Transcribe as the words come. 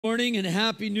Morning and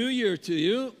Happy New Year to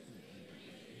you.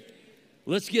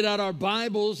 Let's get out our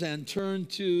Bibles and turn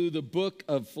to the book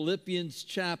of Philippians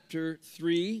chapter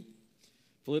 3.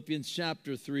 Philippians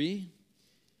chapter 3.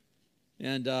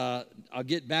 And I'll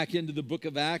get back into the book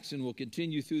of Acts and we'll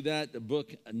continue through the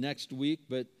book next week.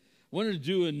 But I wanted to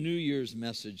do a New Year's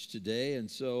message today, and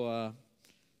so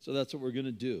that's what we're going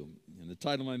to do. And the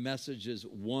title of my message is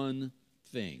One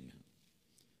Thing.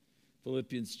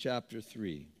 Philippians chapter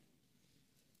 3.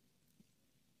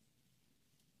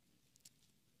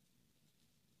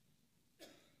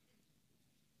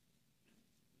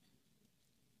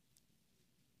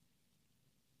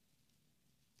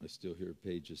 I still hear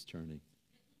pages turning.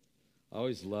 I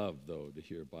always love, though, to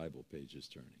hear Bible pages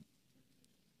turning.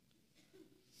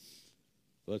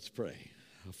 Let's pray.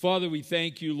 Father, we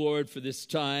thank you, Lord, for this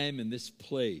time and this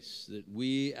place that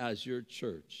we as your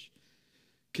church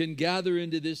can gather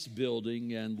into this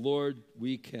building, and Lord,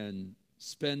 we can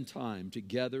spend time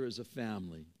together as a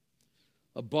family,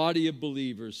 a body of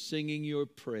believers singing your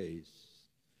praise.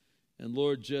 And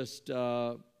Lord, just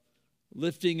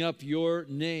lifting up your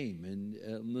name,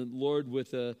 and Lord,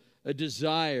 with a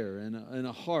desire and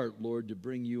a heart, Lord, to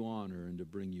bring you honor and to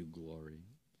bring you glory.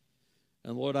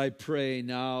 And Lord, I pray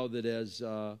now that as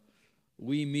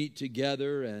we meet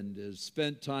together and have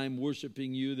spent time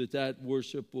worshiping you, that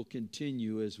worship will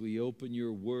continue as we open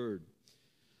your word.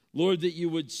 Lord, that you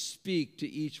would speak to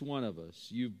each one of us.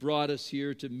 You've brought us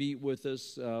here to meet with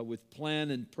us with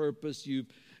plan and purpose. You've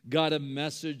got a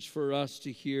message for us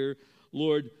to hear.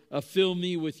 Lord, fill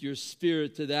me with your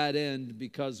Spirit to that end,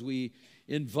 because we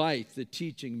invite the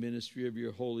teaching ministry of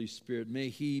your Holy Spirit. May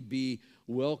he be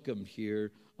welcomed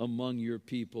here among your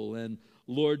people. And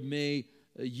Lord, may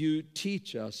you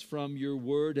teach us from your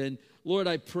word. And Lord,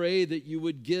 I pray that you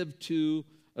would give to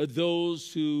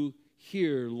those who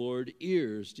hear, Lord,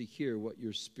 ears to hear what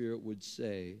your Spirit would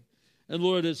say. And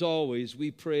Lord, as always, we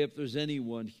pray if there's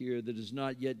anyone here that has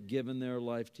not yet given their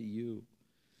life to you,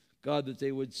 God, that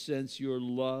they would sense your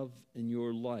love and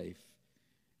your life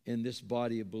in this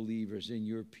body of believers, in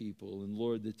your people. And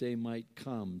Lord, that they might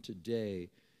come today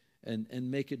and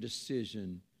make a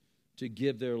decision to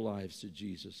give their lives to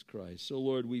Jesus Christ. So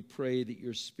Lord, we pray that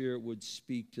your Spirit would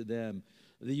speak to them,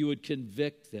 that you would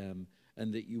convict them,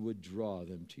 and that you would draw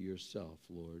them to yourself,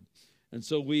 Lord. And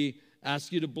so we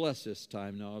ask you to bless this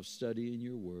time now of studying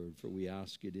your word, for we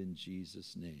ask it in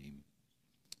Jesus' name.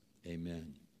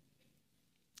 Amen.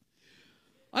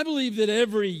 I believe that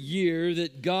every year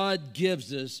that God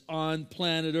gives us on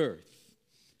planet Earth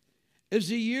is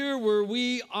a year where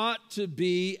we ought to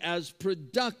be as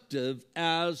productive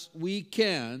as we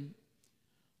can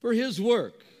for his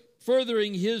work,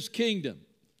 furthering his kingdom,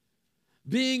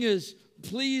 being as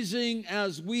pleasing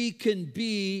as we can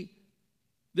be,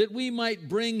 that we might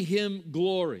bring him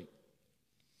glory,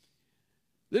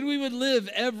 that we would live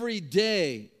every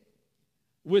day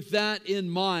with that in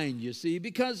mind, you see,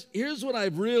 because here's what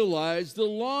I've realized: the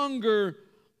longer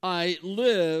I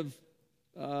live,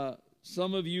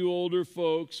 some of you older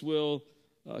folks will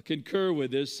concur with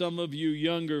this. Some of you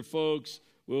younger folks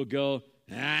will go,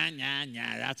 nah,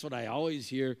 that's what I always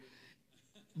hear.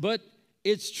 But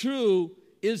it's true,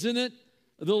 isn't it?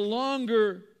 The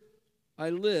longer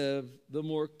I live, the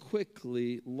more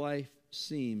quickly life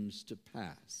seems to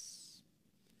pass.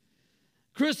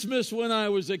 Christmas when I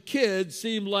was a kid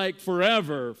seemed like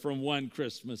forever from one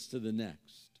Christmas to the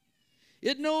next.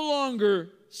 It no longer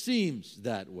seems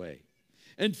that way.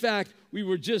 In fact, we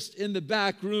were just in the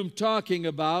back room talking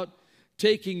about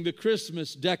taking the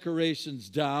Christmas decorations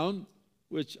down,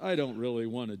 which I don't really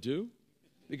want to do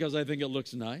because I think it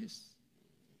looks nice.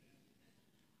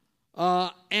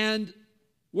 And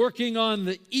working on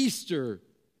the Easter,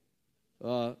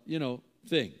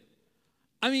 thing.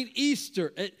 I mean,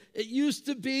 Easter, it used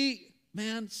to be,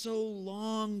 man, so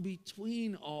long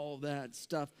between all that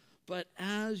stuff. But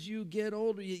as you get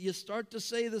older, you start to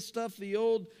say the stuff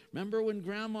remember when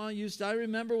Grandma I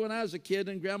remember when I was a kid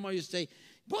and Grandma used to say,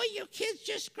 boy, you kids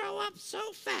just grow up so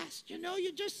fast,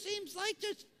 you just seems like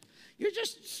you're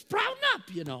just sprouting up,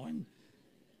 and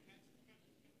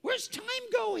where's time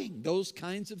going? Those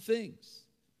kinds of things.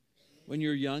 When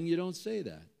you're young, you don't say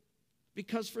that.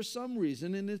 Because for some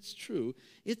reason, and it's true,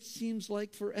 it seems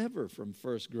like forever from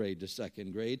first grade to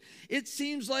second grade. It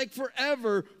seems like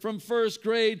forever from first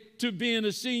grade to being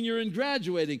a senior and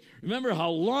graduating. Remember how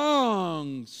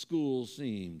long school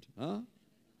seemed, huh?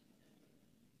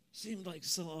 Seemed like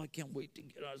I can't wait to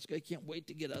get out of school. I can't wait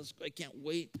to get out of school. I can't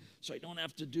wait so I don't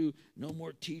have to do no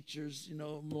more teachers,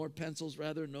 more pencils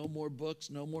rather, no more books,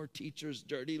 no more teachers'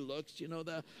 dirty looks,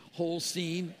 the whole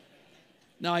scene.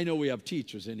 Now, I know we have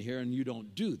teachers in here, and you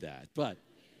don't do that, but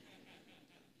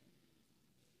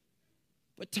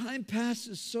But time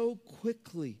passes so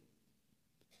quickly.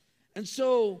 And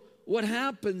so what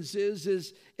happens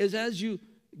is as you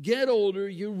get older,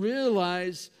 you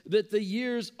realize that the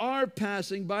years are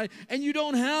passing by and you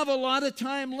don't have a lot of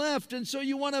time left. And so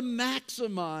you want to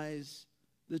maximize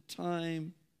the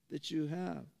time that you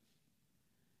have.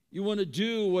 You want to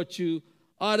do what you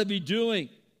ought to be doing.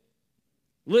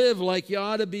 Live like you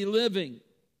ought to be living.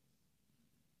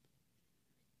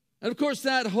 And of course,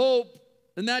 that hope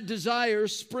and that desire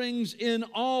springs in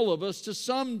all of us to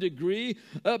some degree,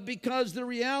 because the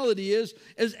reality is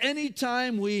any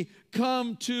time we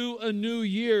come to a new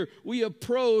year, we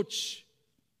approach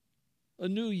a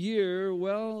new year,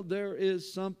 well, there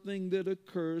is something that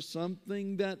occurs,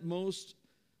 something that most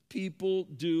people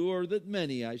do, or that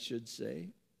many, I should say.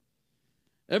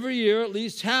 Every year, at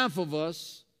least half of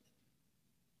us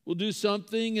will do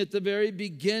something at the very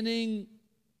beginning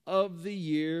of the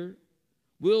year.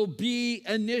 Will be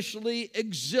initially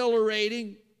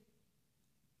exhilarating,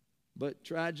 but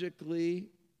tragically,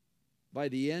 by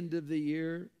the end of the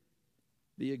year,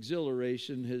 the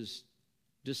exhilaration has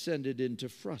descended into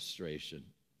frustration.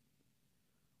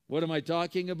 What am I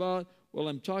talking about? Well,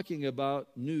 I'm talking about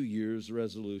New Year's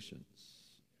resolutions.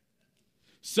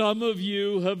 Some of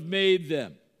you have made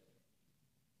them.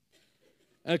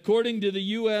 According to the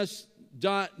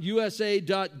USA.gov,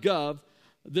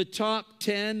 the top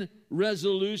 10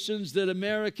 resolutions that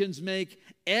Americans make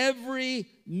every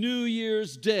New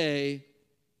Year's Day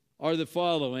are the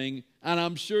following, and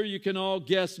I'm sure you can all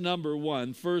guess number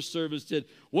one. First service did.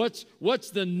 What's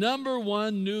the number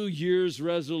one New Year's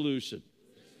resolution?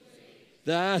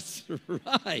 That's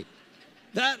right.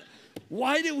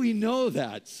 Why do we know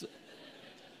that?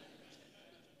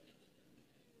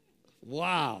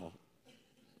 Wow.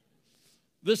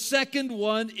 The second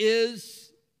one is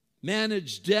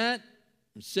manage debt,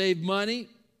 save money.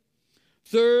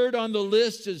 Third on the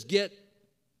list is get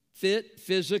fit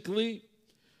physically.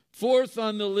 Fourth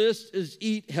on the list is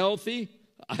eat healthy.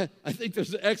 I think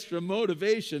there's extra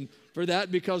motivation for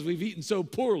that because we've eaten so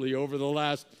poorly over the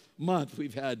last month.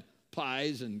 We've had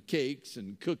pies and cakes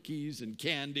and cookies and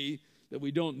candy that we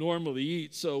don't normally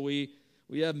eat, so we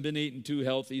haven't been eating too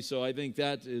healthy. So I think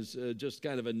that is just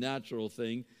kind of a natural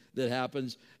thing that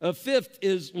happens. A fifth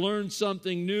is learn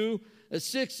something new. A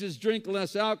sixth is drink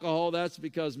less alcohol. That's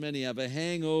because many have a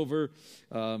hangover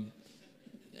and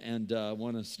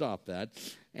want to stop that.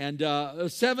 And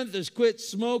seventh is quit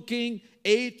smoking.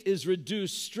 Eighth is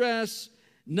reduce stress.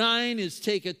 9 is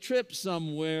take a trip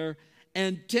somewhere.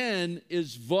 And 10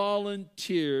 is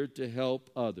volunteer to help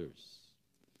others.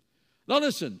 Now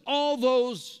listen, all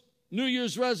those New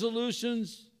Year's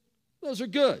resolutions, those are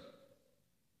good.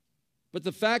 But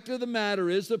the fact of the matter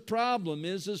is, the problem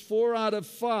is 4 out of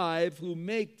 5 who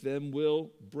make them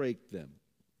will break them.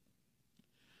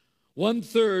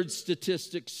 1/3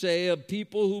 statistics say of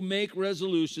people who make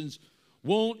resolutions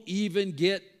won't even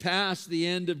get past the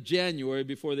end of January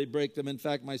before they break them. In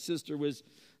fact, my sister was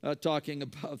talking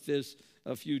about this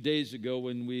a few days ago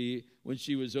when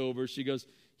she was over. She goes,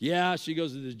 yeah, she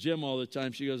goes to the gym all the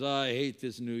time. She goes, I hate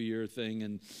this New Year thing.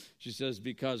 And she says,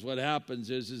 because what happens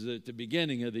is at the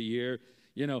beginning of the year,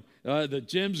 the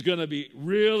gym's going to be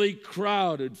really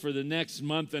crowded for the next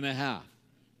month and a half.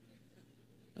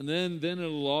 And then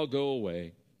it'll all go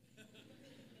away.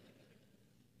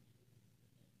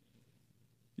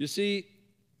 You see,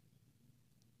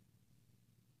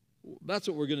 that's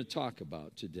what we're going to talk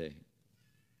about today.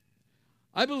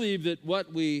 I believe that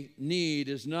what we need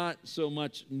is not so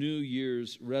much New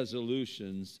Year's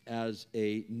resolutions as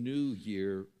a New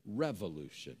Year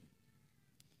revolution.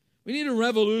 We need a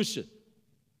revolution.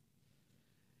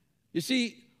 You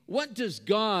see, what does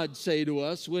God say to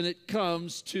us when it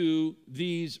comes to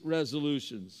these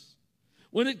resolutions?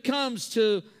 When it comes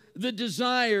to the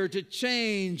desire to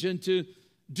change and to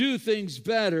do things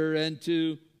better and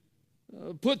to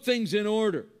put things in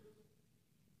order?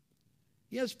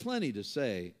 He has plenty to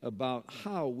say about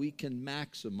how we can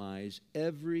maximize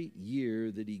every year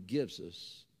that He gives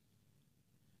us,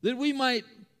 that we might,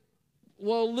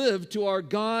 live to our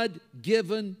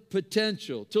God-given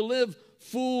potential, to live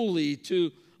fully,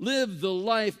 to live the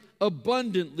life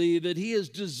abundantly that He has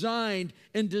designed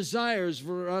and desires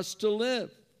for us to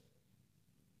live.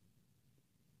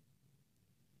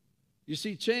 You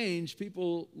see,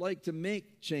 people like to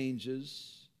make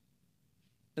changes.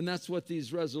 And that's what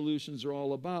these resolutions are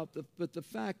all about. But the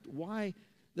fact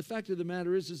of the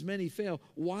matter is many fail.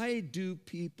 Why do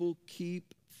people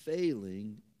keep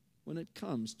failing when it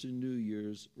comes to New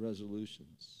Year's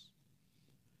resolutions?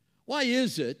 Why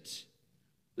is it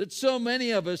that so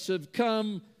many of us have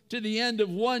come to the end of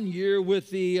one year with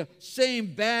the same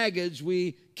baggage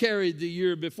we carried the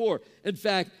year before. In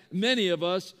fact, many of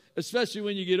us, especially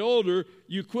when you get older,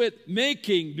 you quit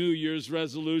making New Year's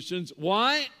resolutions.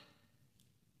 Why?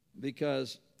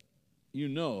 Because you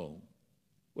know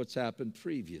what's happened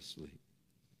previously.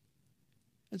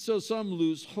 And so some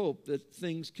lose hope that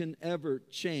things can ever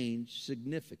change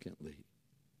significantly.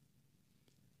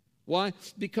 Why?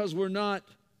 Because we're not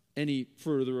any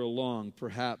further along,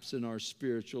 perhaps, in our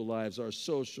spiritual lives, our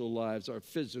social lives, our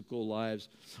physical lives,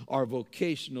 our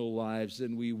vocational lives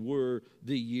than we were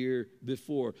the year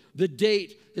before. The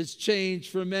date has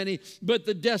changed for many, but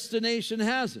the destination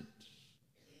hasn't.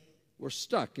 We're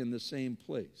stuck in the same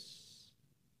place.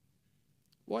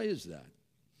 Why is that?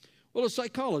 Well, a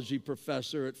psychology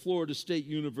professor at Florida State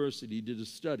University did a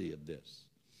study of this.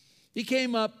 He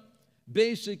came up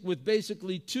with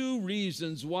basically two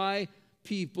reasons why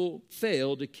people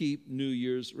fail to keep New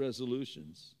Year's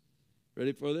resolutions.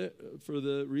 Ready for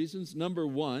the reasons? Number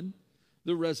one,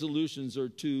 the resolutions are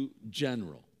too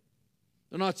general.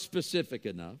 They're not specific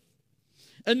enough.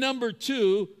 And number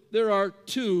two, there are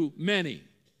too many.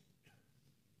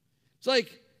 It's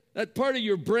like that part of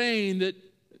your brain that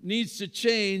needs to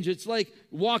change. It's like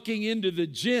walking into the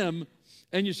gym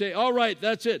and you say, all right,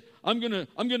 that's it. I'm gonna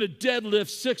deadlift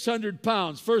 600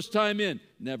 pounds first time in.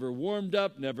 Never warmed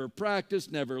up, never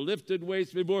practiced, never lifted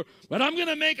weights before. But I'm going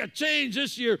to make a change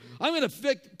this year. I'm going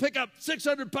to pick up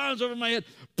 600 pounds over my head.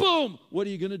 Boom! What are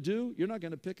you going to do? You're not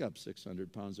going to pick up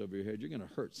 600 pounds over your head. You're going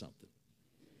to hurt something.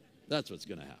 That's what's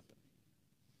going to happen.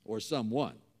 Or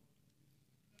someone.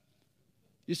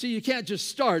 You see, you can't just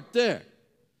start there.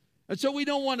 And so we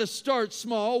don't want to start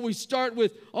small. We start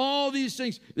with all these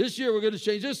things. This year we're going to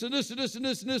change this and this and this and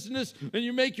this and this and this. And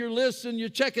you make your list and you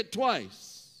check it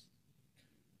twice.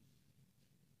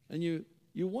 And you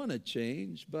want to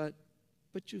change, but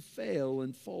you fail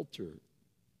and falter.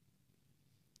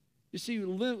 You see,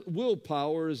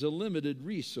 willpower is a limited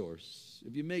resource.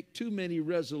 If you make too many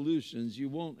resolutions, you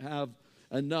won't have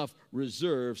enough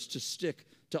reserves to stick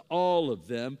to all of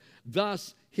them.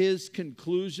 Thus, his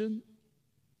conclusion,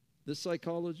 the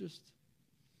psychologist,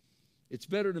 it's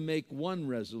better to make one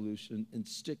resolution and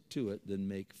stick to it than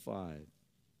make 5.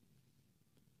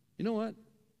 You know what?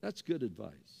 That's good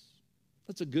advice.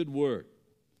 That's a good word.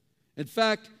 In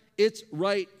fact, it's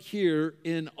right here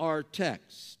in our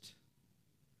text.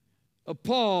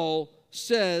 Paul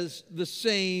says the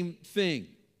same thing.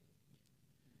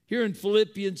 Here in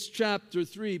Philippians chapter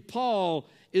 3, Paul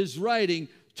is writing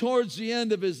towards the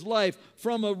end of his life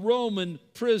from a Roman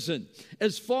prison.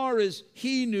 As far as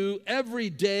he knew, every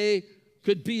day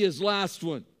could be his last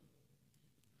one.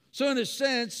 So in a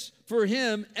sense, for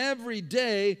him, every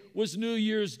day was New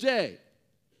Year's Day.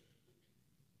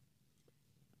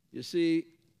 You see,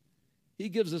 he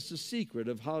gives us a secret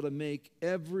of how to make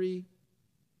every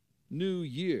new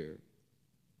year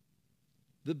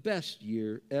the best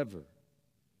year ever.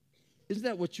 Isn't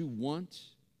that what you want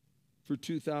for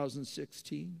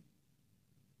 2016?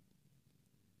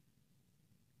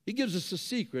 He gives us a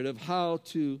secret of how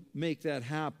to make that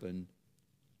happen.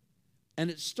 And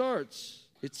it starts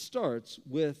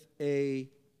with an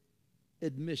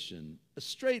admission, a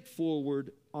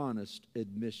straightforward, honest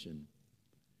admission,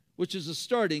 which is a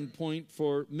starting point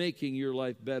for making your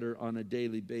life better on a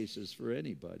daily basis for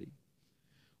anybody.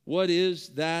 What is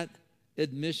that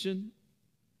admission?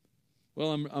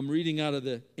 Well, I'm reading out of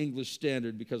the English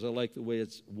Standard because I like the way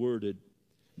it's worded,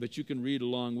 but you can read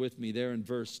along with me there in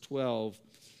verse 12.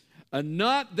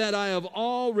 Not that I have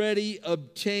already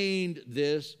obtained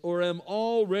this or am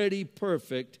already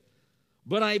perfect,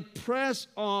 but I press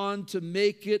on to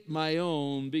make it my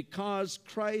own because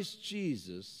Christ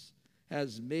Jesus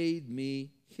has made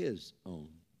me his own.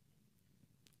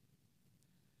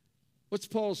 What's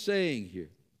Paul saying here?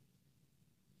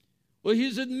 Well,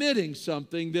 he's admitting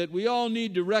something that we all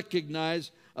need to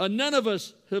recognize. None of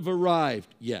us have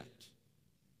arrived yet.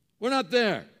 We're not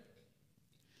there.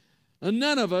 And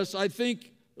none of us, I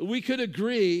think we could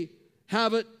agree,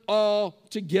 have it all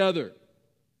together.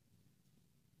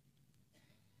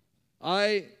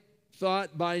 I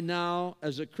thought by now,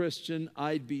 as a Christian,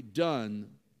 I'd be done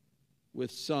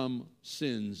with some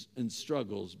sins and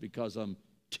struggles because I'm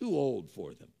too old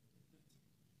for them.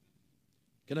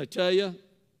 Can I tell you?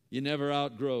 You never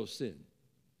outgrow sin.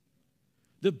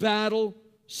 The battle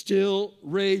still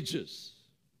rages.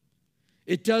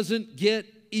 It doesn't get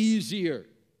easier.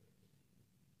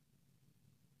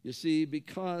 You see,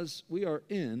 because we are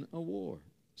in a war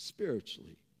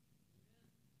spiritually.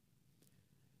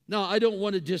 Now, I don't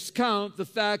want to discount the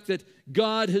fact that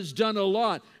God has done a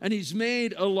lot, and he's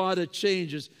made a lot of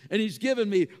changes, and he's given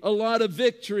me a lot of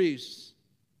victories.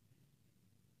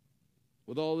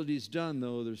 With all that he's done,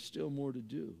 though, there's still more to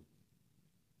do.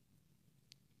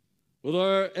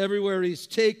 Everywhere he's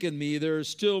taken me, there are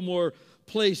still more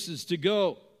places to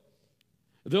go.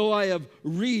 Though I have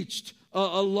reached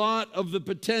a lot of the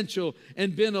potential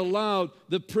and been allowed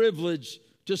the privilege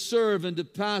to serve and to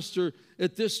pastor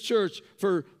at this church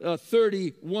for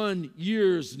 31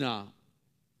 years now,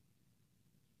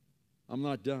 I'm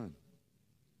not done.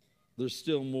 There's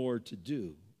still more to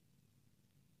do.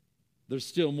 There's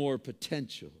still more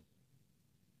potential.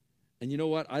 And you know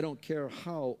what? I don't care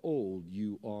how old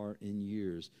you are in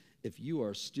years. If you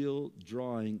are still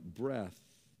drawing breath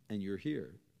and you're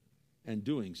here and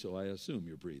doing so, I assume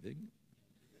you're breathing.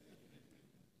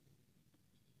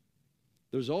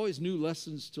 There's always new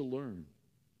lessons to learn.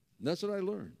 And that's what I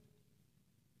learned.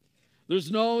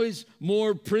 There's always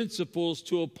more principles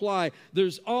to apply.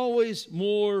 There's always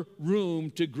more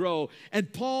room to grow.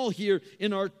 And Paul here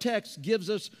in our text gives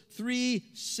us 3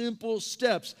 simple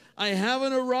steps. I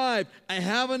haven't arrived. I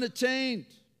haven't attained.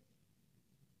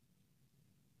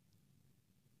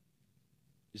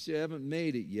 You see, I haven't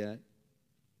made it yet.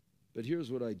 But here's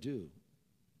what I do.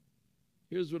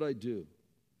 Here's what I do.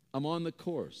 I'm on the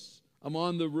course. I'm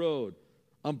on the road.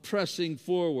 I'm pressing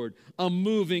forward. I'm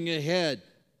moving ahead.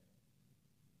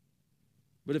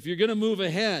 But if you're going to move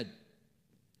ahead,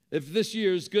 if this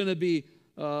year is going to be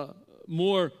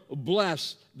more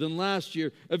blessed than last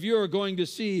year, if you are going to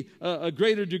see a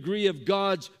greater degree of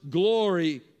God's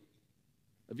glory,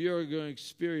 if you are going to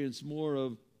experience more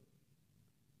of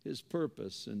His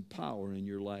purpose and power in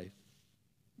your life,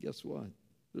 guess what?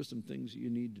 There's some things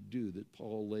you need to do that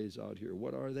Paul lays out here.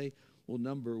 What are they? Well,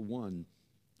 number 1,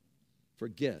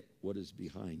 forget what is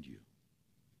behind you.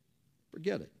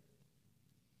 Forget it.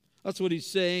 That's what he's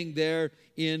saying there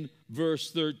in verse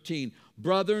 13.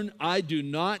 Brethren, I do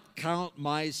not count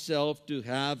myself to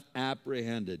have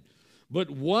apprehended. But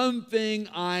one thing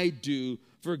I do,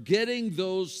 forgetting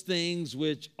those things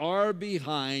which are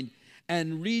behind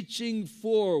and reaching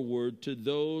forward to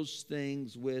those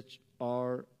things which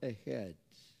are ahead.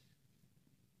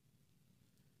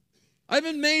 I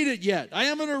haven't made it yet. I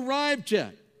haven't arrived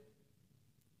yet.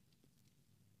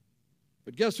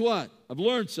 But guess what? I've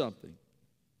learned something.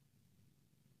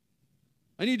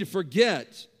 I need to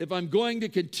forget, if I'm going to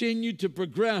continue to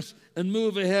progress and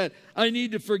move ahead, I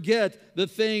need to forget the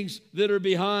things that are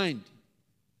behind.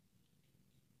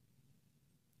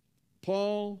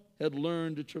 Paul had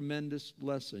learned a tremendous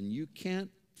lesson. You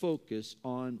can't focus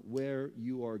on where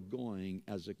you are going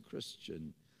as a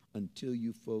Christian until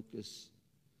you forget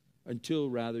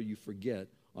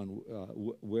on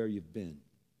where you've been.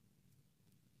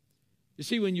 You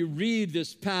see, when you read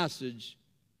this passage,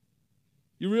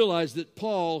 you realize that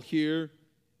Paul here,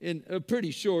 in a pretty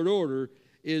short order,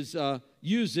 is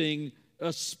using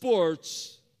a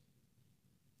sports,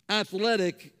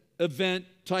 athletic event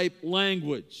type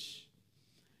language.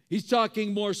 He's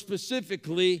talking more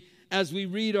specifically, as we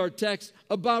read our text,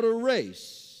 about a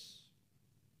race.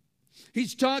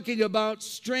 He's talking about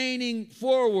straining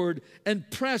forward and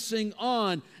pressing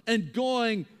on and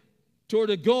going toward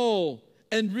a goal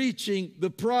and reaching the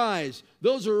prize.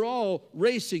 Those are all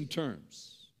racing terms.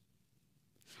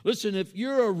 Listen, if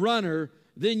you're a runner,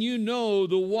 then you know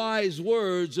the wise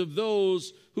words of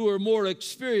those who are more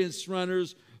experienced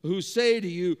runners who say to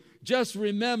you, just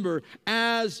remember,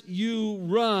 as you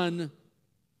run,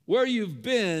 where you've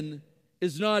been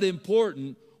is not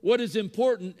important. What is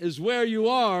important is where you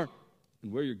are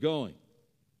and where you're going,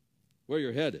 where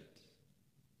you're headed.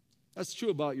 That's true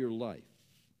about your life.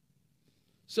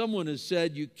 Someone has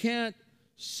said you can't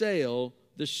sail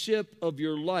the ship of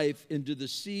your life into the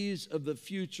seas of the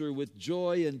future with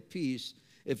joy and peace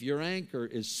if your anchor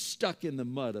is stuck in the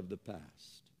mud of the past.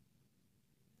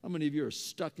 How many of you are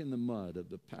stuck in the mud of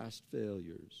the past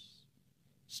failures?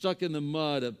 Stuck in the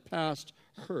mud of past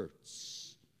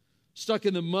hurts? Stuck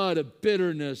in the mud of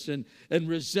bitterness and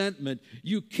resentment?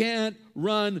 You can't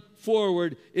run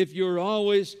forward if you're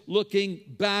always looking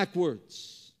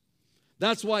backwards.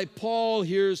 That's why Paul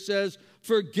here says,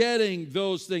 forgetting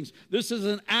those things. This is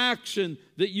an action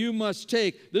that you must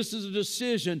take. This is a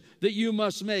decision that you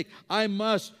must make. I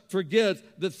must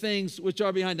forget the things which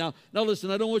are behind. Now listen,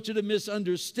 I don't want you to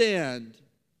misunderstand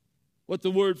what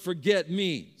the word forget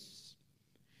means.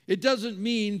 It doesn't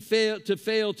mean fail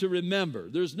to remember.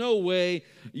 There's no way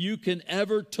you can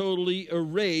ever totally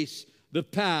erase the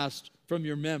past from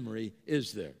your memory,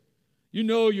 is there? You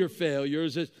know your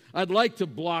failures. I'd like to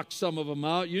block some of them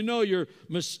out. You know your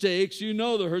mistakes. You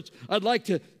know the hurts. I'd like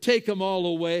to take them all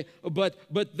away. But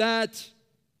that's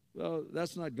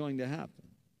not going to happen.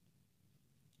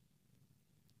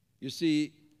 You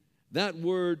see, that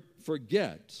word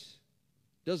forget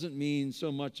Doesn't mean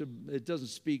so much, it doesn't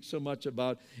speak so much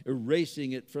about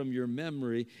erasing it from your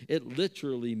memory. It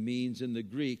literally means in the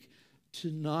Greek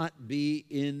to not be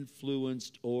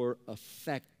influenced or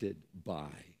affected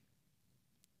by.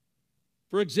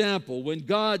 For example, when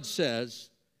God says,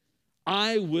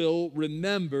 I will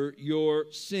remember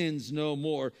your sins no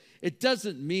more, it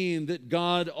doesn't mean that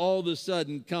God all of a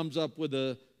sudden comes up with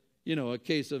a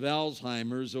case of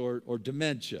Alzheimer's or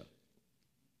dementia.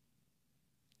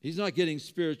 He's not getting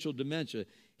spiritual dementia.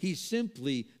 He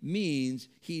simply means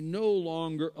he no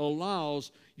longer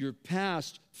allows your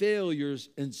past failures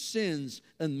and sins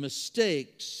and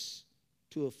mistakes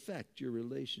to affect your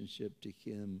relationship to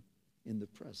him in the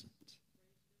present.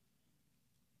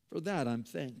 For that, I'm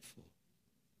thankful.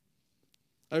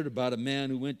 I heard about a man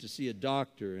who went to see a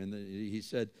doctor, and he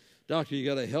said, Doctor, you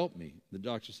got to help me. The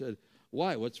doctor said,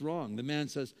 why? What's wrong? The man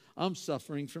says, I'm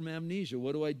suffering from amnesia.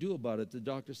 What do I do about it? The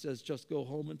doctor says, just go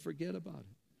home and forget about it.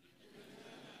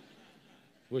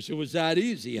 Wish it was that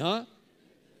easy, huh?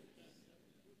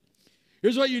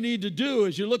 Here's what you need to do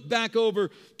as you look back over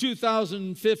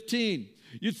 2015.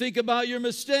 You think about your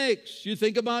mistakes. You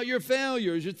think about your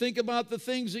failures. You think about the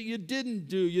things that you didn't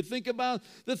do. You think about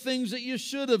the things that you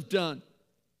should have done.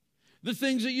 The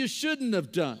things that you shouldn't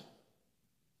have done.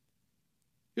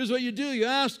 Here's what you do. You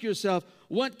ask yourself,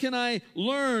 what can I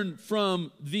learn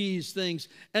from these things?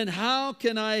 And how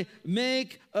can I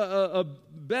make a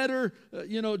better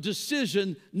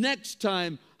decision next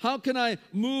time? How can I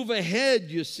move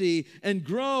ahead, you see, and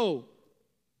grow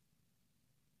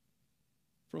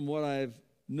from what I've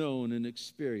known and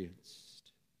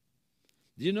experienced?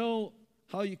 Do you know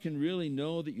how you can really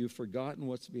know that you've forgotten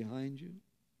what's behind you?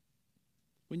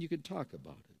 When you can talk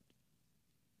about it.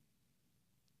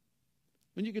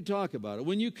 When you can talk about it.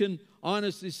 When you can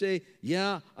honestly say,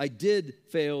 yeah, I did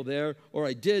fail there, or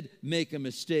I did make a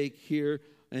mistake here,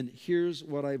 and here's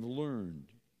what I've learned.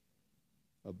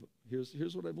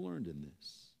 Here's what I've learned in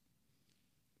this.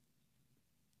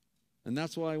 And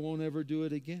that's why I won't ever do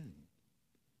it again.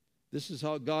 This is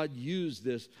how God used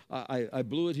this. I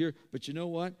blew it here, but you know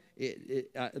what?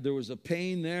 There was a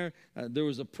pain there. There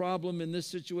was a problem in this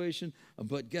situation.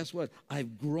 But guess what?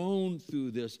 I've grown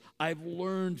through this. I've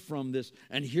learned from this.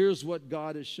 And here's what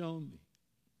God has shown me.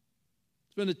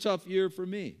 It's been a tough year for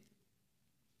me.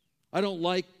 I don't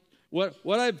like what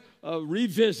I've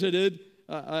revisited.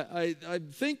 I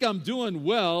think I'm doing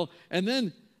well. And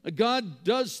then God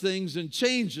does things and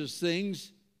changes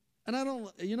things. And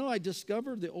I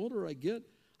discovered the older I get,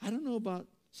 I don't know about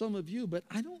some of you, but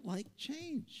I don't like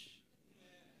change.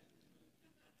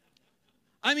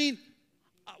 I mean,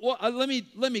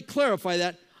 let me clarify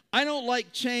that. I don't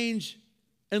like change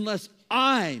unless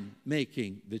I'm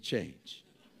making the change.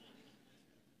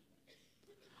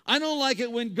 I don't like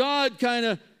it when God kind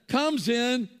of comes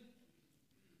in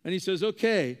and he says,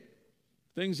 okay,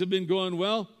 things have been going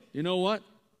well. You know what?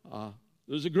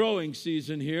 There's a growing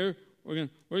season here. We're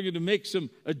going to make some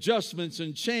adjustments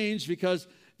and change because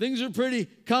things are pretty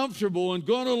comfortable and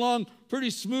going along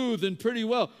pretty smooth and pretty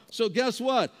well. So guess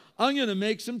what? I'm going to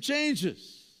make some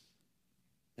changes.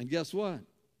 And guess what?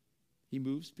 He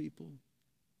moves people,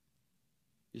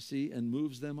 you see, and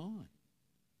moves them on.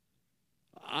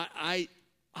 I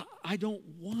don't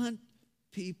want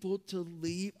people to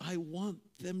leave. I want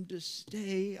them to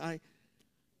stay.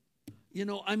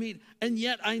 And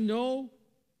yet I know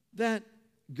that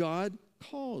God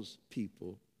calls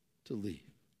people to leave.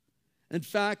 In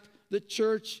fact, the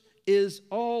church is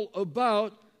all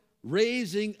about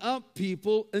raising up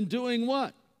people and doing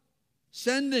what?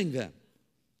 Sending them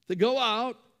to go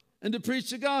out and to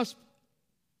preach the gospel.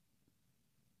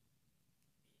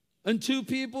 And two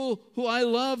people who I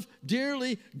love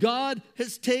dearly, God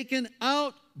has taken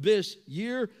out this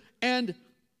year, and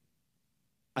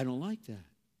I don't like that.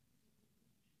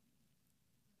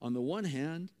 On the one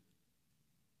hand,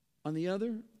 on the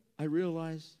other, I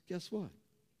realize, guess what?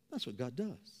 That's what God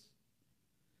does.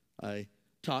 I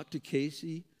talked to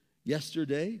Casey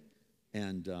yesterday,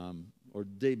 or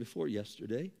the day before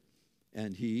yesterday,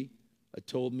 and he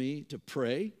told me to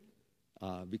pray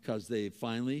because they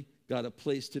finally got a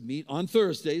place to meet on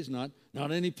Thursdays, not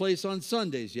any place on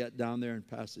Sundays yet down there in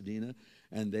Pasadena,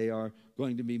 and they are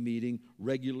going to be meeting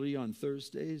regularly on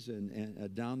Thursdays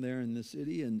and down there in the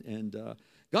city, and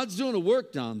God's doing a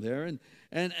work down there,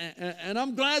 and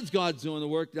I'm glad God's doing the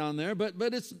work down there, but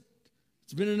it's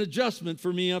been an adjustment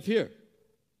for me up here.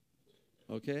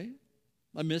 Okay?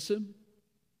 I miss him.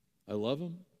 I love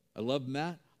him. I love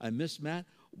Matt. I miss Matt.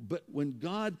 But when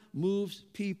God moves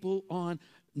people on,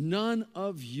 none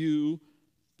of you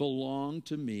belong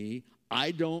to me.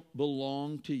 I don't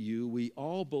belong to you. We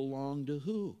all belong to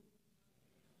who?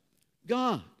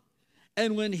 God.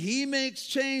 And when He makes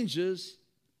changes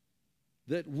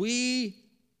that we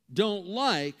don't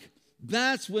like,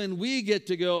 that's when we get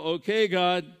to go, okay,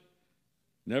 God,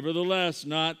 nevertheless,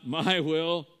 not my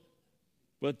will,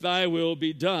 but thy will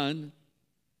be done.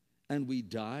 And we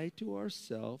die to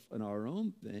ourselves and our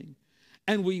own thing.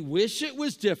 And we wish it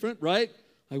was different, right?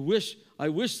 I wish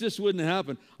this wouldn't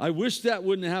happen. I wish that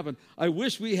wouldn't happen. I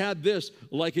wish we had this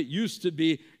like it used to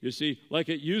be. You see, like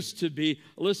it used to be.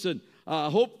 Listen,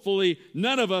 hopefully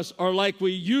none of us are like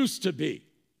we used to be.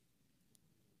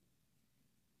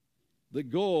 The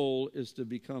goal is to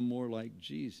become more like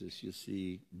Jesus, you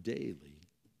see, daily.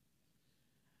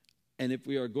 And if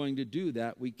we are going to do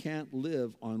that, we can't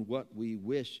live on what we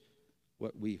wish,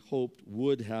 what we hoped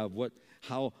would have,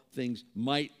 how things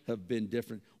might have been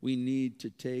different. We need to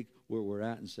take where we're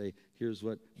at and say, here's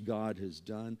what God has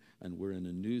done, and we're in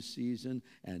a new season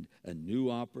and a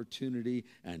new opportunity,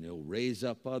 and He'll raise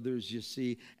up others, you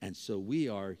see. And so we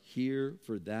are here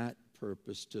for that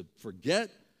purpose, to forget.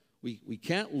 We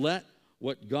can't let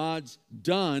what God's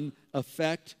done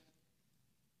affect,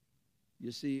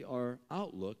 you see, our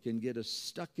outlook and get us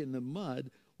stuck in the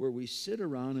mud where we sit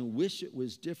around and wish it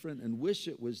was different and wish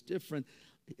it was different.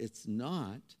 It's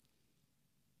not.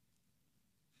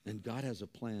 And God has a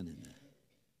plan in that.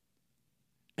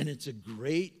 And it's a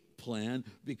great plan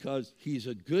because He's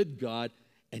a good God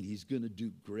and He's going to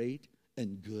do great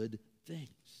and good things.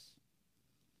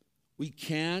 We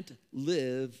can't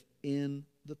live in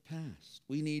the past.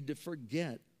 We need to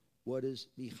forget what is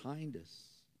behind us.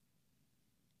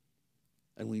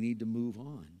 And we need to move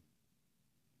on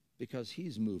because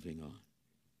He's moving on.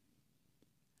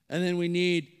 And then we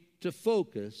need to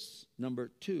focus,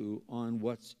 number 2, on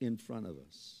what's in front of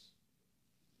us.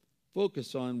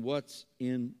 Focus on what's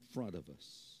in front of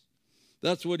us.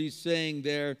 That's what he's saying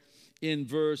there in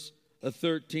verse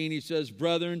 13. He says,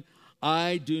 brethren,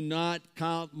 I do not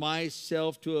count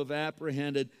myself to have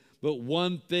apprehended, but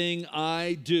one thing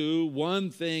I do,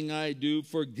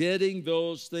 forgetting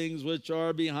those things which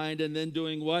are behind, and then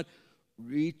doing what?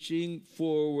 Reaching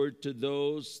forward to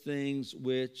those things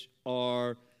which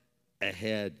are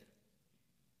ahead.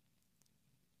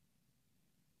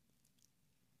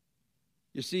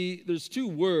 You see, there's 2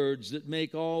 words that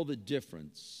make all the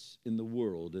difference in the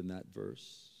world in that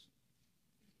verse.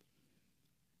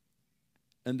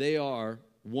 And they are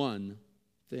one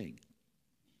thing.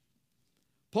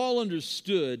 Paul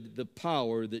understood the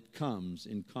power that comes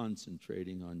in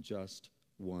concentrating on just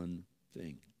one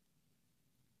thing.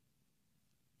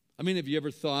 I mean, have you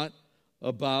ever thought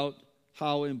about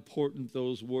how important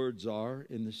those words are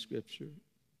in the Scripture? There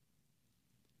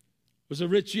was a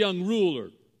rich young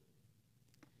ruler.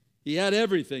 He had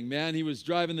everything, man. He was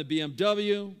driving the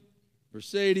BMW,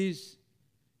 Mercedes.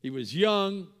 He was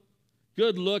young,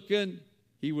 good looking.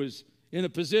 He was in a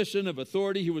position of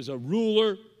authority. He was a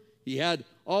ruler. He had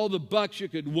all the bucks you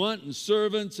could want and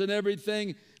servants and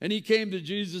everything. And he came to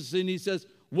Jesus and he says,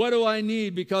 what do I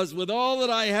need? Because with all that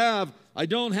I have, I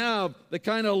don't have the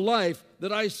kind of life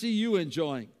that I see you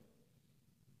enjoying.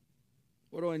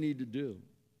 What do I need to do?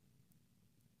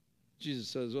 Jesus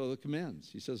says, well, the commands.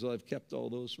 He says, well, I've kept all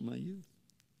those from my youth.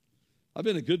 I've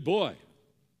been a good boy.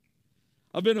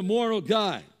 I've been a moral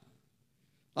guy.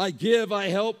 I give, I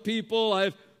help people,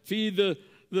 I feed the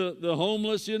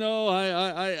homeless, you know,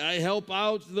 I help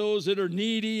out those that are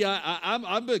needy.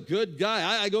 I'm a good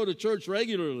guy. I go to church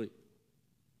regularly.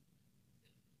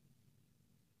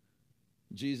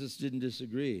 Jesus didn't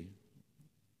disagree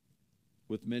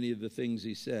with many of the things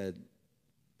he said,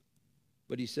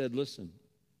 but he said, listen,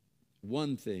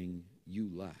 one thing you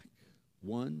lack.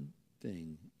 One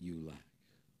thing you lack.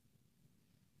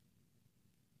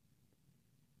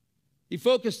 He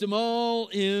focused them all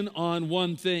in on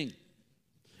one thing.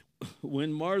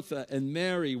 When Martha and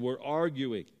Mary were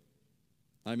arguing,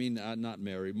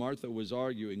 Martha was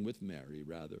arguing with Mary,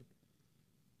 rather,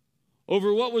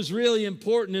 over what was really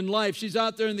important in life. She's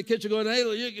out there in the kitchen going,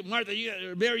 hey, Martha,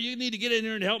 Mary, you need to get in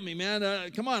here and help me,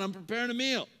 man. Come on, I'm preparing a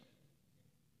meal.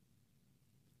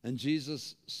 And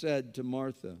Jesus said to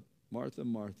Martha, Martha,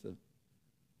 Martha,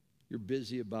 you're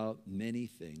busy about many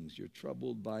things. You're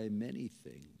troubled by many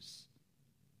things.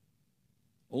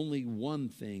 Only one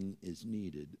thing is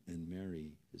needed, and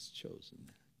Mary has chosen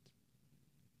that.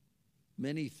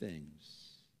 Many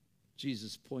things.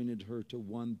 Jesus pointed her to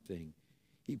one thing.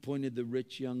 He pointed the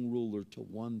rich young ruler to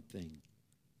one thing.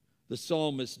 The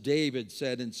psalmist David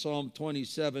said in Psalm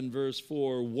 27, verse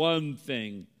 4, one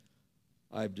thing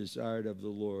I've desired of the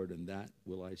Lord, and that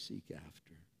will I seek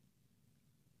after.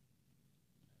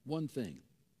 One thing.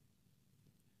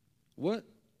 What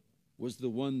was the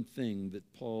one thing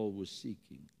that Paul was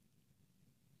seeking?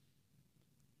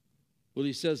 Well,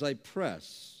 he says, I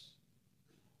press,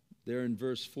 there in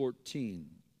verse 14,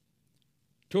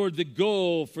 toward the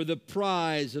goal for the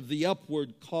prize of the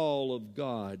upward call of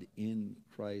God in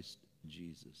Christ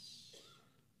Jesus.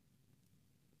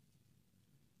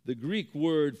 The Greek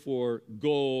word for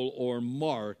goal or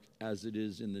mark, as it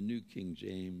is in the New King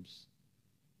James,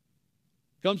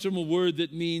 comes from a word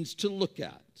that means to look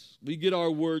at. We get our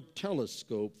word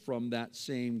telescope from that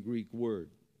same Greek word.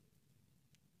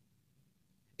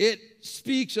 It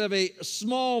speaks of a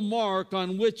small mark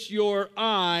on which your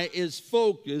eye is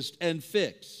focused and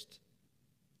fixed.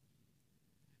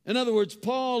 In other words,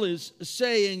 Paul is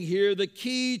saying here the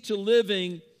key to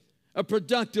living a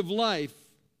productive life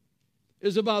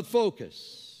is about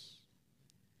focus.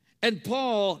 And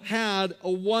Paul had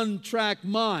a one-track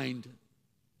mind,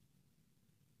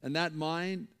 and that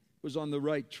mind was on the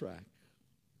right track.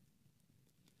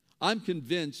 I'm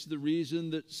convinced the reason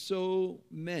that so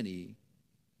many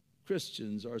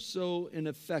Christians are so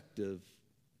ineffective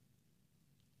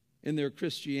in their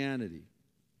Christianity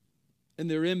and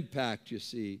their impact, you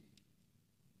see,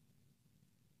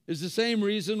 is the same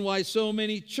reason why so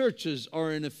many churches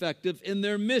are ineffective in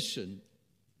their mission,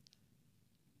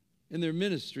 in their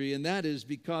ministry, and that is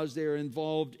because they are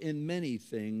involved in many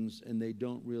things and they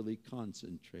don't really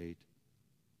concentrate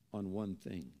on one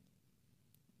thing.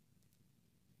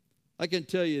 I can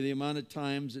tell you the amount of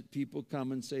times that people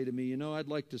come and say to me, I'd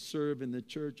like to serve in the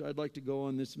church. I'd like to go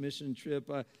on this mission trip.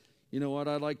 I'd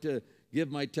like to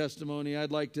give my testimony.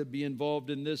 I'd like to be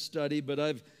involved in this study, but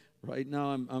right now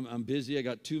I'm busy. I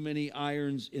got too many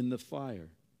irons in the fire.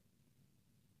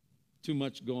 Too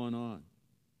much going on.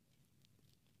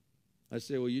 I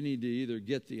say, well, you need to either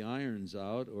get the irons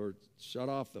out or shut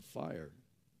off the fire.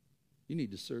 You need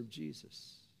to serve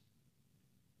Jesus.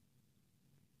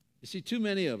 You see, too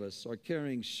many of us are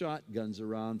carrying shotguns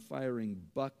around, firing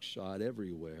buckshot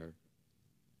everywhere.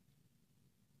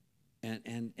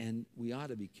 And we ought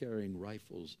to be carrying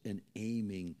rifles and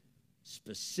aiming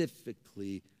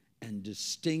specifically and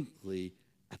distinctly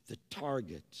at the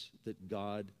target that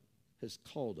God has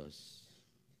called us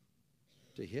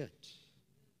to hit.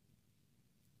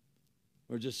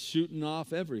 We're just shooting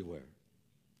off everywhere,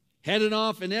 heading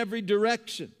off in every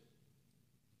direction,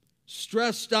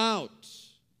 stressed out,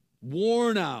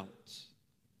 worn out.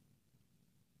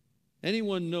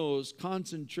 Anyone knows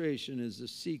concentration is the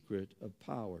secret of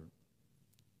power.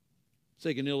 Let's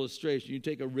take an illustration. You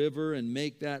take a river and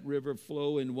make that river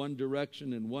flow in one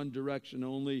direction and one direction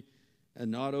only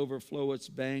and not overflow its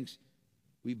banks.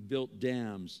 We've built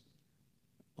dams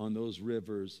on those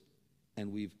rivers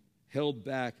and we've held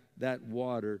back that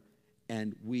water,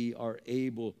 and we are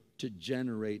able to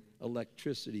generate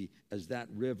electricity as that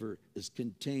river is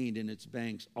contained in its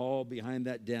banks, all behind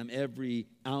that dam, every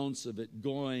ounce of it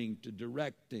going to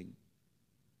directing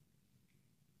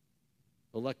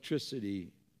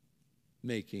electricity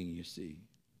making, you see.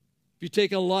 If you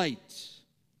take a light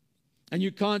and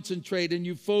you concentrate and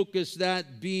you focus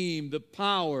that beam, the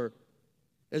power,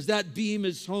 as that beam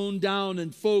is honed down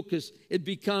and focused, it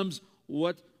becomes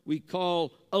what we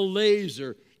call a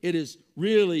laser. It is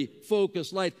really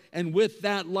focused light. And with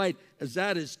that light, as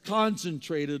that is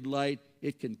concentrated light,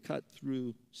 it can cut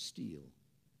through steel.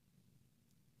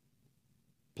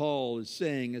 Paul is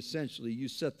saying, essentially, you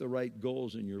set the right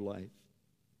goals in your life.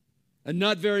 And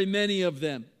not very many of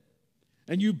them.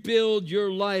 And you build your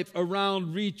life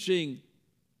around reaching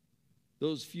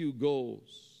those few goals.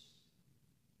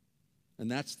 And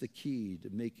that's the key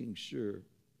to making sure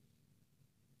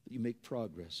that you make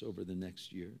progress over the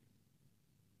next year.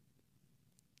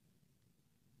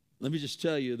 Let me just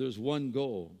tell you, there's one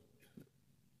goal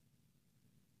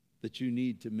that you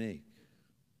need to make.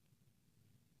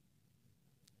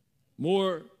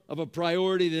 More of a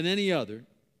priority than any other.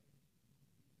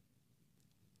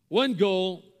 One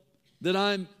goal that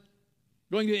I'm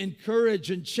going to encourage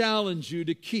and challenge you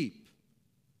to keep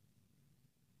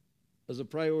as a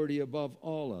priority above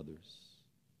all others.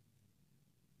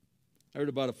 I heard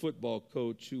about a football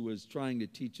coach who was trying to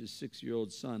teach his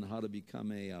 6-year-old son how to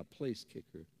become a place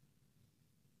kicker.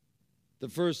 The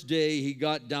first day he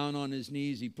got down on his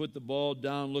knees, he put the ball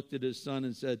down, looked at his son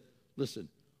and said, "Listen,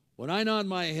 when I nod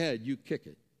my head, you kick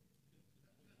it."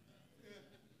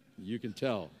 You can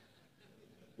tell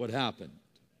what happened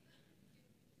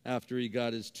after he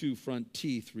got his 2 front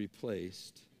teeth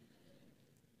replaced.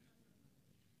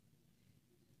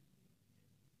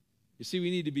 You see,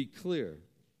 we need to be clear.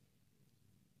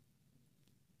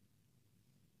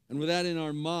 And with that in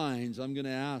our minds, I'm going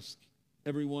to ask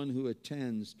everyone who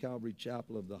attends Calvary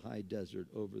Chapel of the High Desert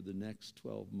over the next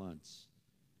 12 months,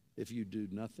 if you do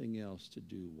nothing else, to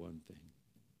do one thing.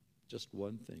 Just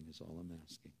one thing is all I'm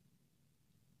asking.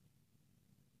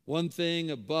 One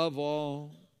thing above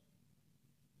all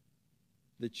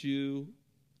that you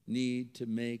need to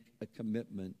make a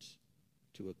commitment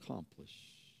to accomplish.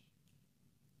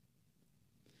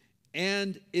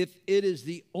 And if it is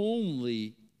the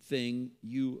only thing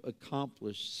you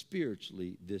accomplish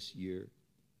spiritually this year,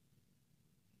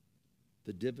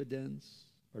 the dividends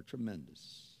are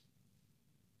tremendous.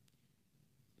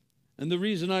 And the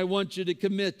reason I want you to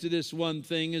commit to this one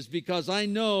thing is because I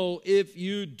know if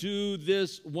you do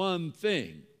this one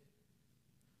thing,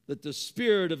 that the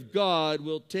Spirit of God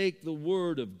will take the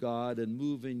Word of God and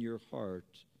move in your heart,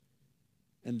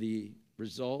 and the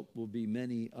result will be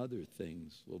many other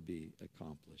things will be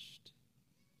accomplished.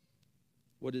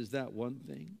 What is that one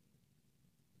thing?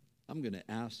 I'm going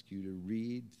to ask you to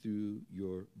read through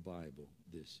your Bible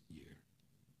this year.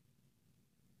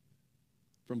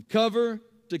 From cover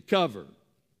to cover,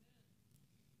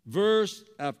 verse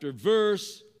after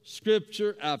verse,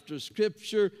 scripture after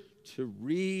scripture, to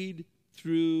read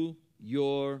through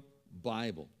your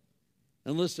Bible.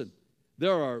 And listen,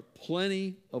 there are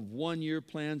plenty of one-year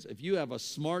plans. If you have a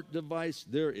smart device,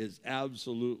 there is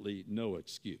absolutely no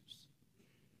excuse.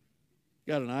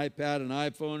 Got an iPad, an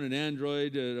iPhone, an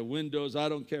Android, a Windows, I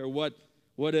don't care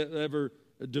whatever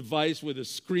device with a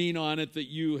screen on it that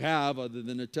you have other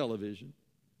than a television.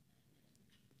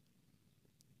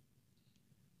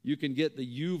 You can get the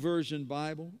YouVersion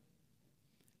Bible,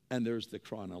 and there's the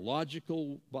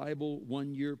chronological Bible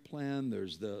one-year plan.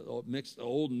 There's the mixed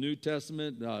Old and New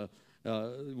Testament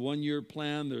one-year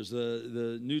plan. There's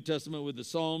the New Testament with the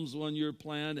Psalms one-year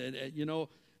plan, and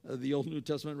the Old New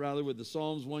Testament rather with the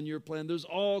Psalms one-year plan. There's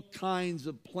all kinds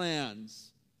of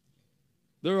plans.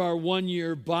 There are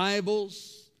one-year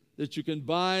Bibles that you can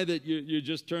buy that you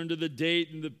just turn to the date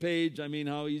and the page. I mean,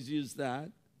 how easy is that?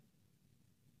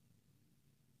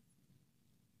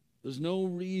 There's no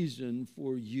reason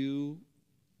for you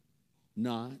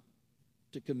not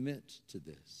to commit to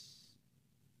this.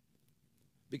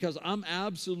 Because I'm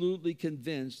absolutely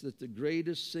convinced that the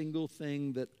greatest single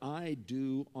thing that I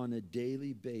do on a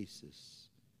daily basis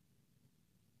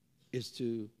is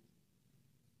to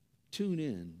tune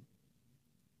in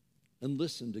and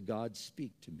listen to God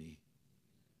speak to me.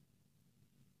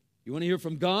 You want to hear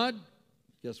from God?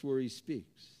 Guess where He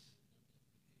speaks?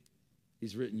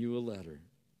 He's written you a letter.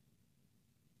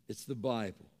 It's the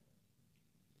Bible.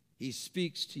 He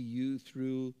speaks to you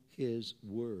through His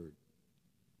Word.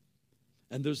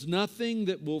 And there's nothing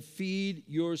that will feed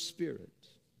your spirit.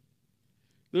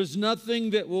 There's nothing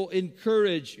that will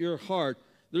encourage your heart.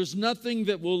 There's nothing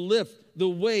that will lift the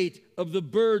weight of the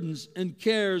burdens and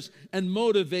cares and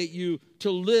motivate you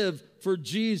to live for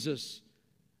Jesus.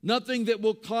 Nothing that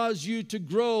will cause you to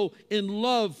grow in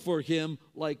love for Him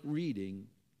like reading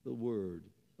the Word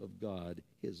of God,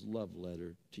 His love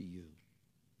letter to you.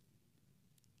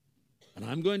 And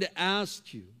I'm going to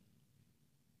ask you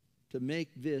to make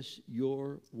this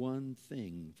your one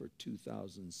thing for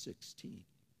 2016.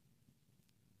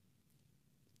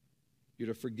 You're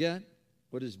to forget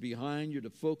what is behind, you're to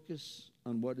focus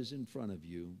on what is in front of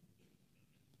you,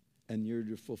 and you're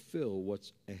to fulfill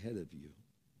what's ahead of you.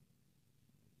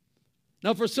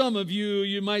 Now, for some of you,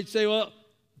 you might say, well,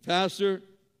 Pastor,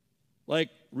 like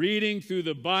reading through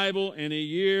the Bible in a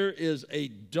year is a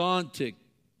daunting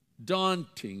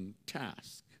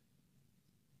task.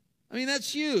 I mean,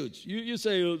 that's huge. You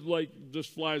say, like,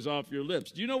 just flies off your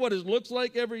lips. Do you know what it looks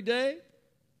like every day?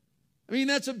 I mean,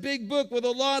 that's a big book with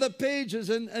a lot of pages.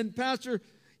 And Pastor,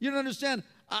 you don't understand.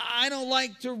 I don't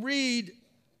like to read.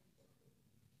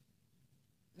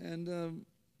 And,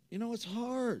 it's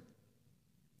hard.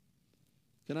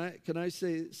 Can I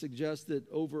suggest that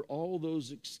over all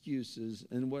those excuses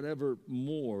and whatever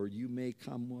more you may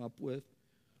come up with,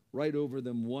 write over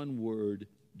them one word: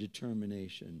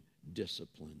 determination,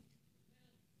 discipline.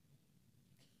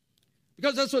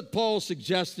 Because that's what Paul's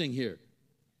suggesting here.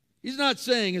 He's not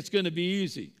saying it's going to be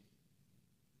easy.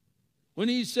 When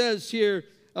he says here,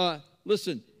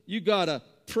 listen, you got to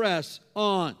press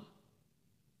on.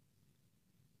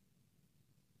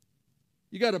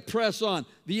 You got to press on.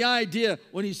 The idea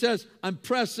when he says, I'm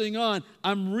pressing on,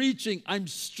 I'm reaching, I'm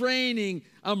straining,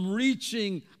 I'm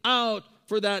reaching out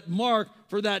for that mark,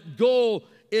 for that goal.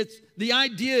 The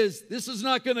idea is this is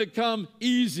not going to come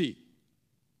easy.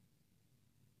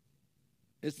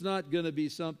 It's not going to be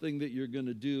something that you're going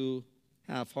to do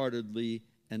half-heartedly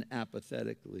and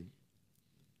apathetically.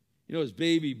 As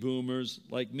baby boomers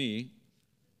like me,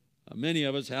 many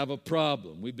of us have a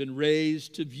problem. We've been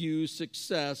raised to view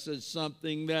success as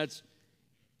something that's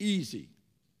easy.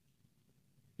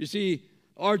 You see,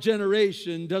 our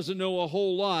generation doesn't know a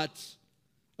whole lot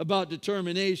about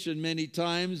determination many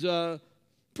times.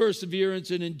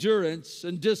 perseverance and endurance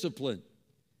and discipline.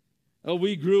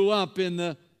 We grew up in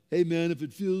the, hey man, if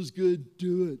it feels good,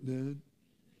 do it, man.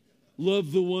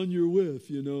 Love the one you're with,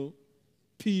 you know.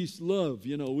 Peace, love,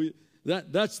 you know.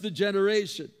 That's the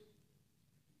generation.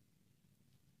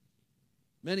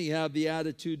 Many have the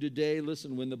attitude today,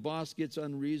 listen, when the boss gets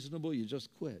unreasonable, you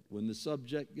just quit. When the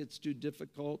subject gets too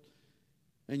difficult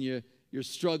and you're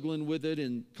struggling with it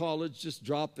in college, just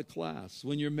drop the class.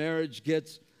 When your marriage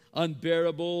gets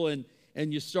unbearable and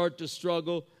you start to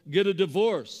struggle, get a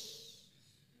divorce.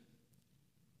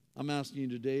 I'm asking you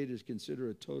today to consider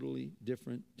a totally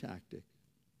different tactic.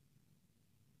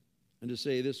 And to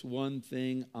say, this one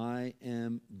thing I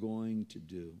am going to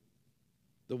do.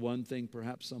 The one thing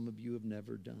perhaps some of you have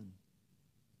never done.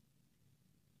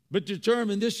 But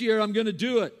determine, this year I'm going to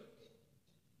do it.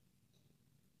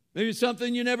 Maybe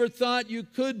something you never thought you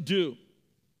could do.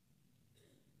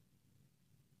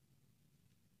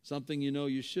 Something you know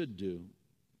you should do.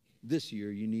 This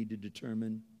year you need to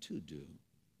determine to do.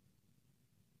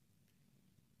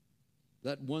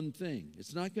 That one thing,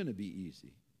 it's not going to be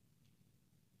easy.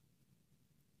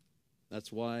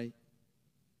 That's why you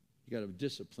got to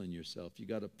discipline yourself. You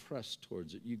got to press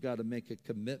towards it. You got to make a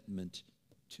commitment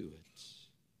to it.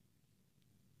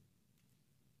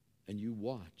 And you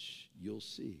watch, you'll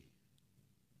see.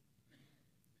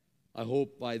 I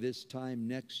hope by this time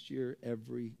next year,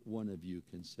 every one of you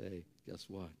can say, guess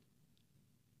what?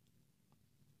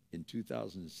 In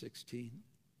 2016,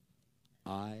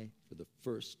 I, for the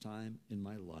first time in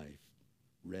my life,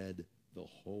 read the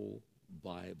whole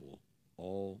Bible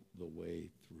all the way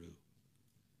through.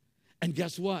 And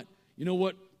guess what? You know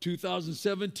what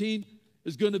 2017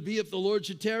 is going to be if the Lord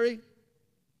should tarry?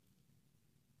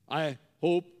 I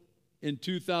hope in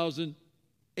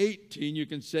 2018 you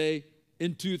can say,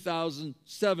 in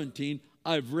 2017,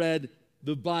 I've read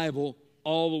the Bible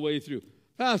all the way through.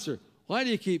 Pastor, why do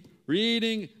you keep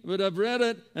reading? But I've read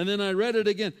it, and then I read it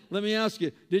again. Let me ask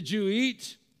you, did you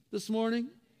eat this morning?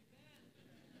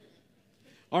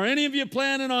 Are any of you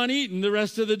planning on eating the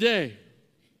rest of the day?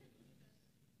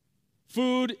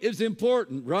 Food is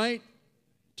important, right?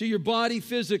 To your body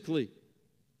physically.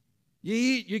 You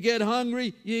eat, you get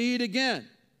hungry, you eat again.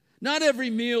 Not every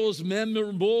meal is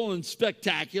memorable and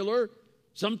spectacular.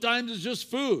 Sometimes it's just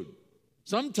food.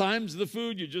 Sometimes the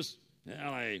food you just,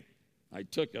 I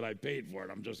took it, I paid for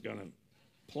it. I'm just going to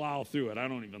plow through it. I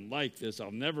don't even like this.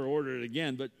 I'll never order it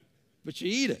again. But you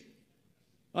eat it.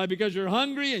 Why? Because you're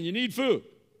hungry and you need food.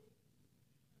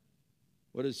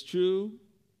 What is true,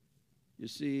 you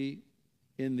see,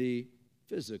 in the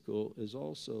physical is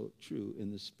also true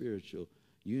in the spiritual.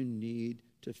 You need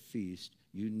to feast.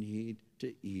 You need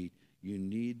to eat. You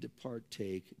need to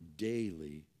partake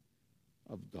daily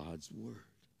of God's word,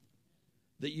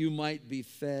 that you might be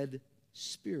fed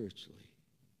spiritually.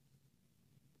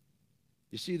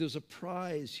 You see, there's a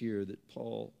prize here that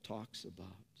Paul talks about.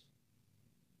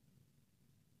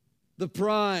 The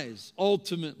prize,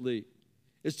 ultimately,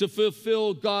 is to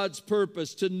fulfill God's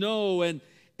purpose, to know and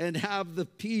have the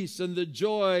peace and the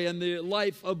joy and the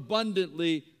life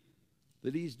abundantly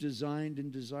that he's designed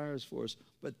and desires for us.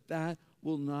 But that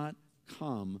will not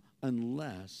come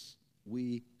unless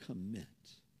we commit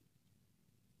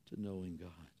to knowing God,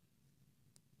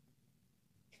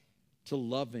 to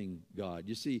loving God.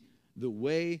 You see, the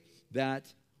way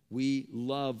that we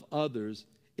love others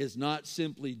is not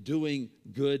simply doing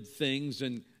good things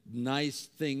and nice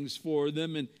things for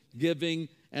them and giving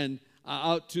and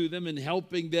out to them and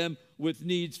helping them with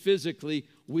needs physically.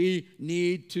 We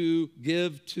need to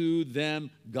give to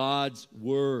them God's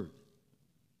word.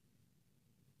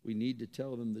 We need to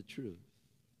tell them the truth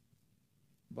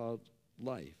about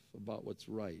life, about what's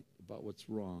right, about what's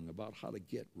wrong, about how to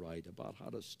get right, about how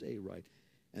to stay right.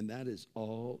 And that is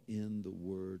all in the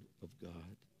Word of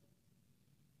God.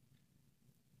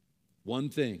 One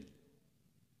thing,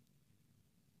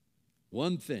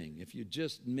 if you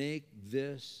just make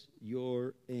this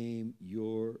your aim,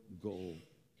 your goal,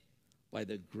 by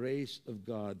the grace of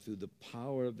God, through the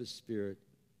power of the Spirit,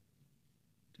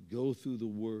 to go through the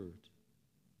Word,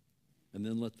 and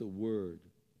then let the Word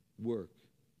work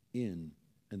in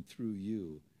and through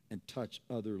you and touch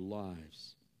other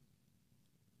lives.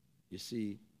 You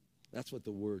see, that's what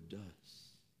the Word does.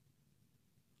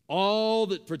 All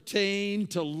that pertain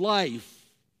to life,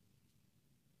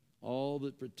 all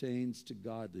that pertains to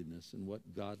godliness and what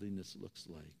godliness looks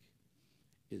like,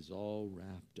 is all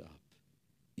wrapped up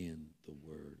in the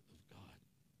Word of God.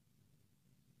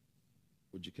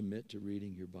 Would you commit to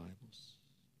reading your Bibles?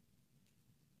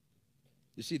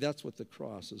 You see, that's what the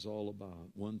cross is all about.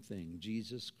 One thing,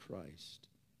 Jesus Christ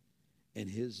and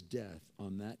his death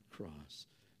on that cross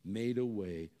made a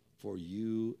way for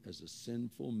you as a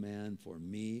sinful man, for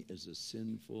me as a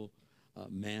sinful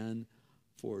man,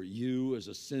 for you as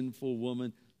a sinful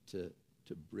woman, to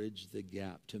bridge the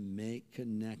gap, to make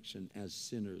connection as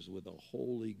sinners with a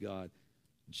holy God.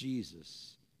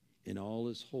 Jesus, in all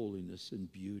his holiness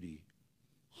and beauty,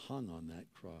 hung on that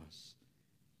cross,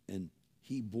 and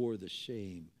he bore the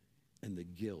shame and the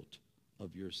guilt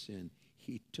of your sin.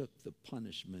 He took the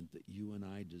punishment that you and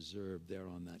I deserved there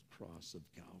on that cross of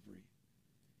Calvary.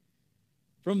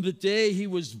 From the day he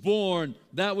was born,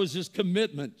 that was his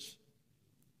commitment.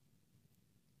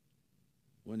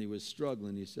 When he was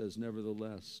struggling, he says,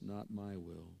 nevertheless, not my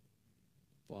will.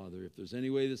 Father, if there's any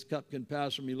way this cup can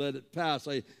pass from me, let it pass.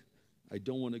 I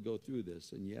don't want to go through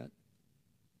this. And yet,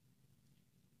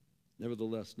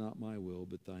 nevertheless, not my will,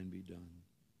 but thine be done.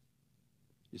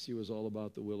 You see, it was all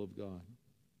about the will of God.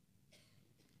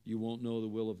 You won't know the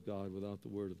will of God without the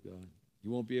Word of God. You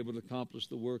won't be able to accomplish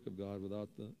the work of God without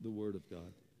the Word of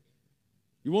God.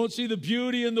 You won't see the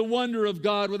beauty and the wonder of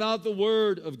God without the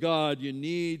Word of God. You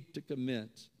need to commit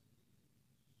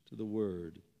to the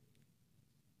Word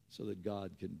so that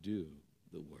God can do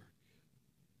the work.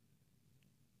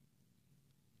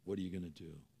 What are you going to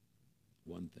do?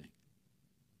 One thing.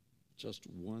 Just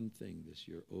one thing this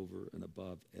year over and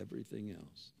above everything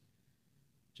else.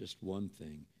 Just one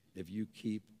thing. If you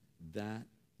keep that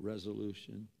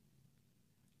resolution,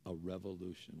 a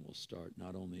revolution will start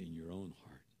not only in your own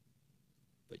heart,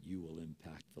 but you will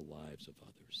impact the lives of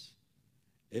others.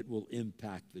 It will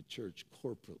impact the church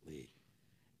corporately,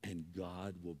 and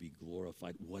God will be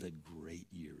glorified. What a great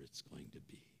year it's going to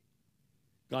be.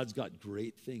 God's got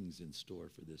great things in store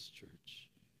for this church.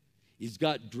 He's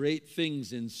got great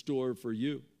things in store for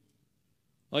you.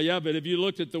 Oh, yeah, but if you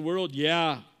looked at the world,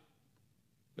 yeah.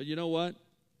 But you know what?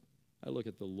 I look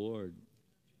at the Lord.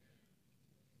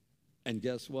 And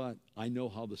guess what? I know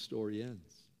how the story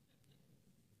ends.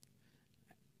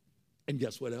 And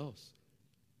guess what else?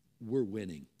 We're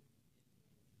winning.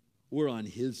 We're on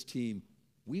his team.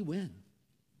 We win.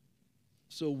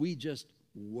 So we just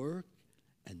work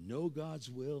and know God's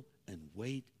will and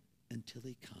wait until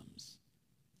he comes.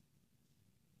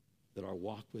 That our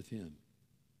walk with him,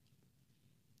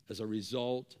 as a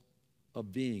result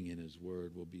of being in his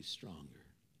word, will be stronger.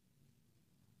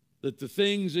 That the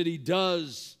things that he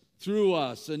does through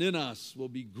us and in us will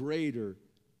be greater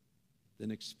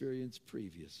than experienced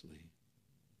previously.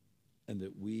 And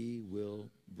that we will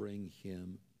bring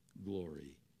him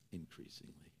glory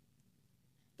increasingly.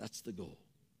 That's the goal.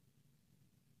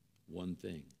 One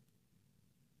thing.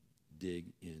 Dig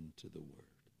into the word.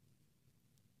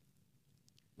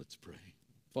 Let's pray.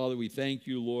 Father, we thank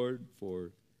you, Lord,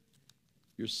 for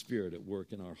your Spirit at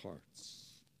work in our hearts.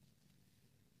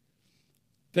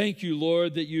 Thank you,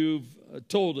 Lord, that you've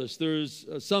told us there's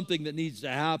something that needs to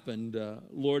happen,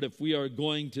 Lord, if we are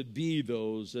going to be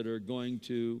those that are going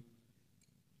to,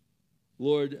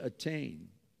 Lord, attain,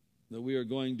 that we are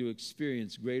going to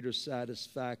experience greater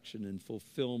satisfaction and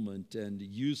fulfillment and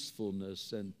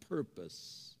usefulness and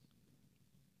purpose.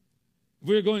 If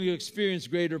we're going to experience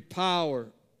greater power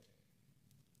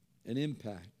and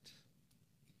impact,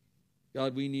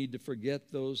 God, we need to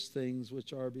forget those things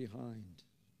which are behind.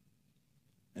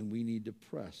 And we need to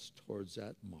press towards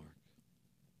that mark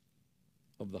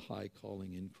of the high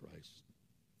calling in Christ.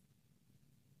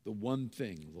 The one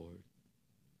thing, Lord,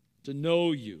 to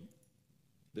know you,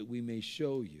 that we may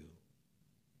show you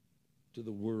to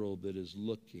the world that is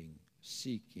looking,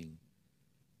 seeking,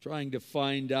 trying to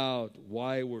find out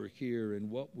why we're here and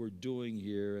what we're doing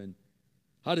here and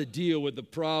how to deal with the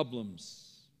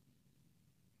problems,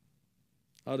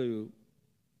 how to,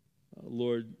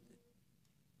 Lord,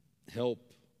 help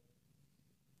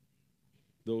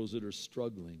those that are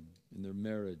struggling in their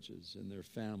marriages and their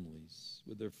families,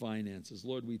 with their finances.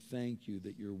 Lord, we thank you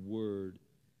that your word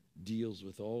deals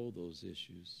with all those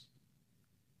issues.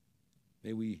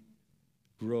 May we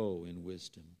grow in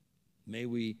wisdom. May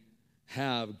we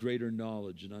have greater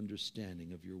knowledge and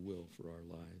understanding of your will for our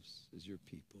lives as your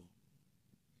people.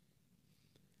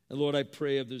 And Lord, I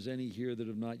pray if there's any here that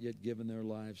have not yet given their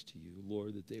lives to you,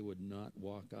 Lord, that they would not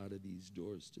walk out of these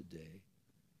doors today.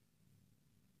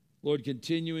 Lord,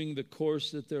 continuing the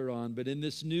course that they're on, but in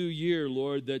this new year,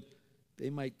 Lord, that they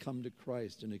might come to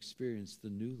Christ and experience the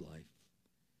new life,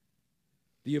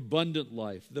 the abundant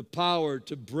life, the power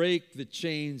to break the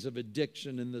chains of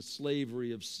addiction and the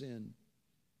slavery of sin.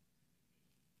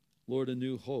 Lord, a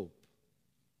new hope,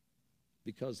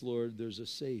 because, Lord, there's a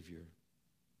Savior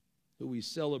who we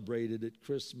celebrated at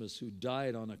Christmas, who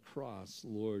died on a cross,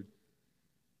 Lord,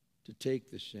 to take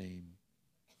the shame,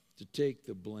 to take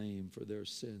the blame for their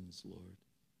sins, Lord,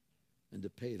 and to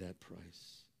pay that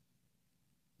price.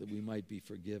 that we might be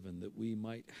forgiven, that we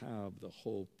might have the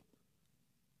hope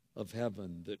of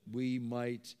heaven, that we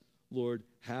might, Lord,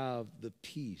 have the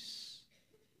peace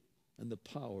and the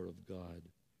power of God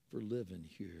for living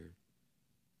here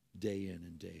day in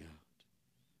and day out.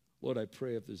 Lord, I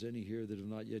pray if there's any here that have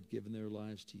not yet given their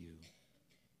lives to you,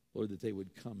 Lord, that they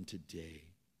would come today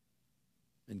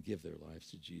and give their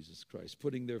lives to Jesus Christ,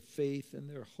 putting their faith and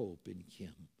their hope in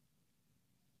him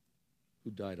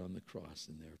who died on the cross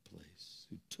in their place,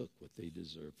 who took what they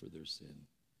deserve for their sin.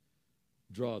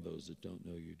 Draw those that don't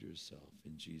know you to yourself.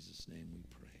 In Jesus' name we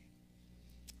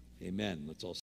pray. Amen. Let's all